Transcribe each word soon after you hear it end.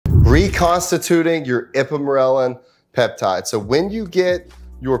reconstituting your Ipamorelin peptide. So when you get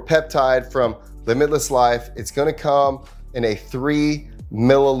your peptide from Limitless Life, it's gonna come in a 3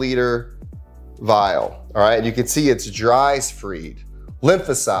 milliliter vial, all right? And you can see it's dry-freed,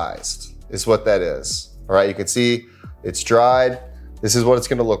 lymphocyzed is what that is, all right? You can see it's dried. This is what it's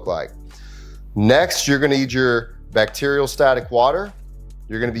gonna look like. Next, you're gonna need your bacterial static water.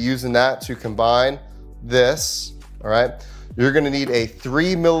 You're gonna be using that to combine this, all right? You're gonna need a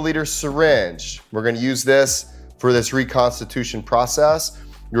 3 milliliter syringe. We're gonna use this for this reconstitution process.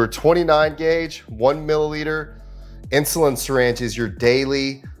 Your 29 gauge, 1 milliliter insulin syringe is your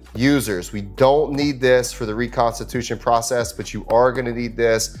daily users. We don't need this for the reconstitution process, but you are gonna need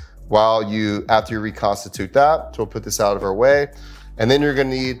this after you reconstitute that. So we'll put this out of our way. And then you're gonna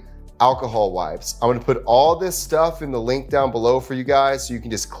need alcohol wipes. I'm gonna put all this stuff in the link down below for you guys, so you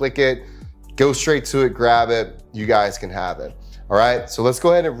can just click it, go straight to it, grab it, you guys can have it. All right, so let's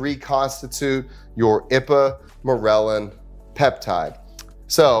go ahead and reconstitute your Ipamorelin peptide.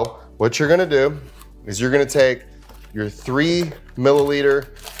 So what you're gonna do is you're gonna take your 3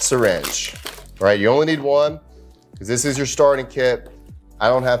 milliliter syringe. All right, you only need one, because this is your starting kit. I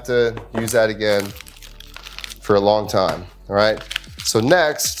don't have to use that again for a long time, all right? So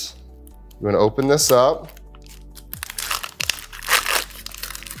next, you're gonna open this up.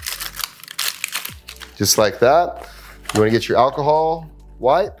 Just like that. You wanna get your alcohol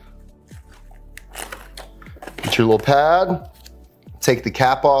wipe. Get your little pad. Take the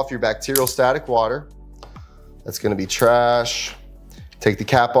cap off your bacterial static water. That's gonna be trash. Take the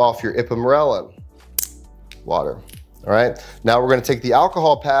cap off your Ipamorelin water, all right? Now we're gonna take the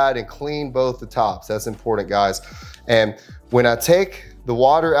alcohol pad and clean both the tops. That's important, guys. And when I take the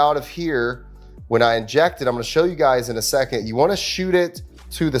water out of here, when I inject it, I'm gonna show you guys in a second, you wanna shoot it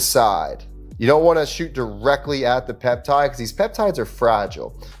to the side. You don't wanna shoot directly at the peptide, because these peptides are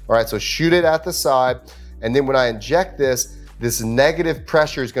fragile. All right, so shoot it at the side, and then when I inject this negative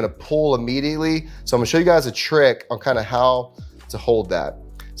pressure is gonna pull immediately. So I'm gonna show you guys a trick on kind of how to hold that.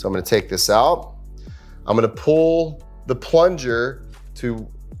 So I'm gonna take this out. I'm gonna pull the plunger to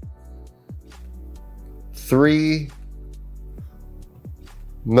 3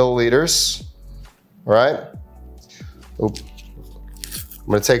 milliliters, all right? Oops. I'm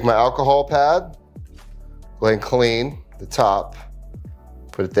gonna take my alcohol pad, go ahead and clean the top,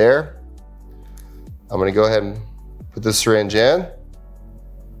 put it there. I'm gonna go ahead and put the syringe in,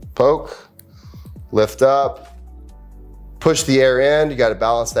 poke, lift up, push the air in. You gotta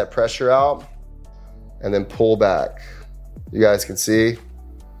balance that pressure out, and then pull back. You guys can see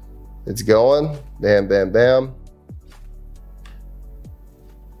it's going, bam, bam, bam.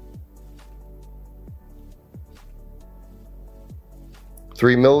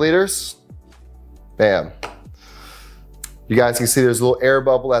 Three milliliters, bam. You guys can see there's a little air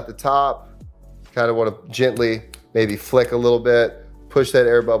bubble at the top. Kind of want to gently maybe flick a little bit, push that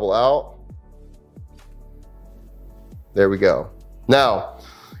air bubble out. There we go. Now,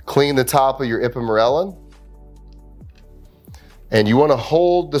 clean the top of your Ipamorelin. And you want to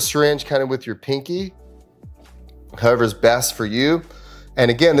hold the syringe kind of with your pinky, however's best for you. And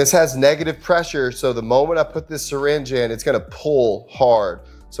again, this has negative pressure, so the moment I put this syringe in, it's gonna pull hard.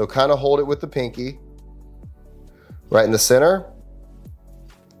 So kind of hold it with the pinky, right in the center,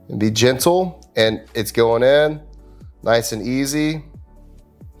 and be gentle, and it's going in, nice and easy.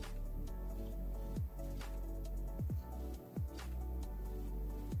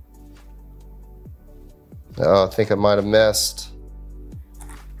 Oh, I think I might have missed.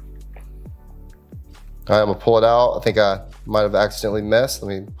 All right, I'm gonna pull it out. I think I might have accidentally missed. Let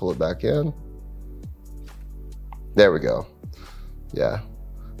me pull it back in. There we go. Yeah.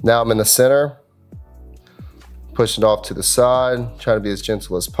 Now I'm in the center. Push it off to the side. Trying to be as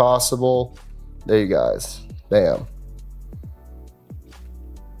gentle as possible. There you guys. Bam.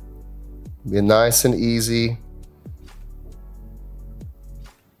 Be nice and easy.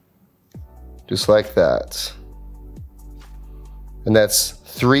 Just like that. And that's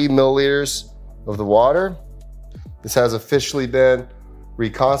 3 milliliters of the water. This has officially been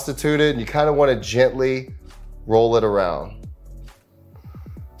reconstituted. You kind of want to gently roll it around.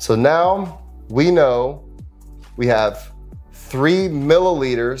 So now we know we have 3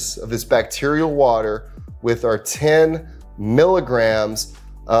 milliliters of this bacterial water with our 10 milligrams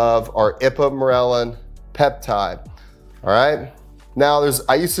of our Ipamorelin peptide. All right. Now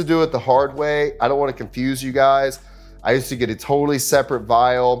I used to do it the hard way. I don't want to confuse you guys. I used to get a totally separate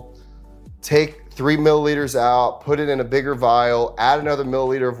vial, take 3 milliliters out, put it in a bigger vial, add another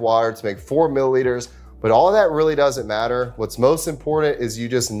milliliter of water to make 4 milliliters. But all that really doesn't matter. What's most important is you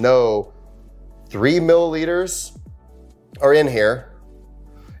just know 3 milliliters are in here,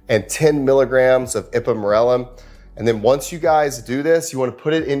 and 10 milligrams of ipamorelin. And then once you guys do this, you want to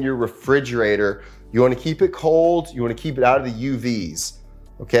put it in your refrigerator. You want to keep it cold. You want to keep it out of the UVs,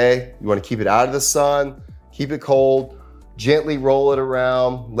 okay? You want to keep it out of the sun, keep it cold, gently roll it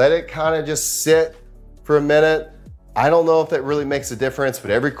around, let it kind of just sit for a minute. I don't know if that really makes a difference,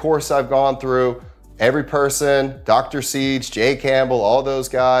 but every course I've gone through, every person, Dr. Siege, Jay Campbell, all those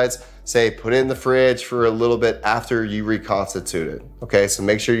guys say put it in the fridge for a little bit after you reconstitute it. Okay, so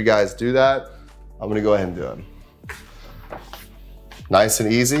make sure you guys do that. I'm gonna go ahead and do it. Nice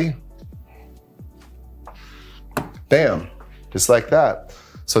and easy. Bam, just like that.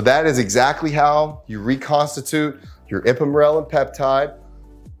 So that is exactly how you reconstitute your Ipamorelin peptide.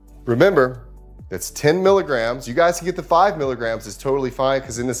 Remember, that's 10 milligrams. You guys can get the 5 milligrams, it's totally fine,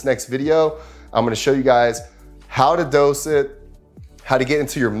 because in this next video, I'm gonna show you guys how to dose it, how to get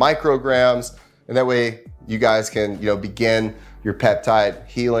into your micrograms, and that way you guys can, begin your peptide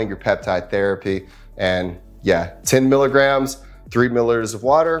healing, your peptide therapy. And yeah, 10 milligrams, 3 milliliters of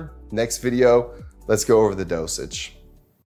water. Next video, let's go over the dosage.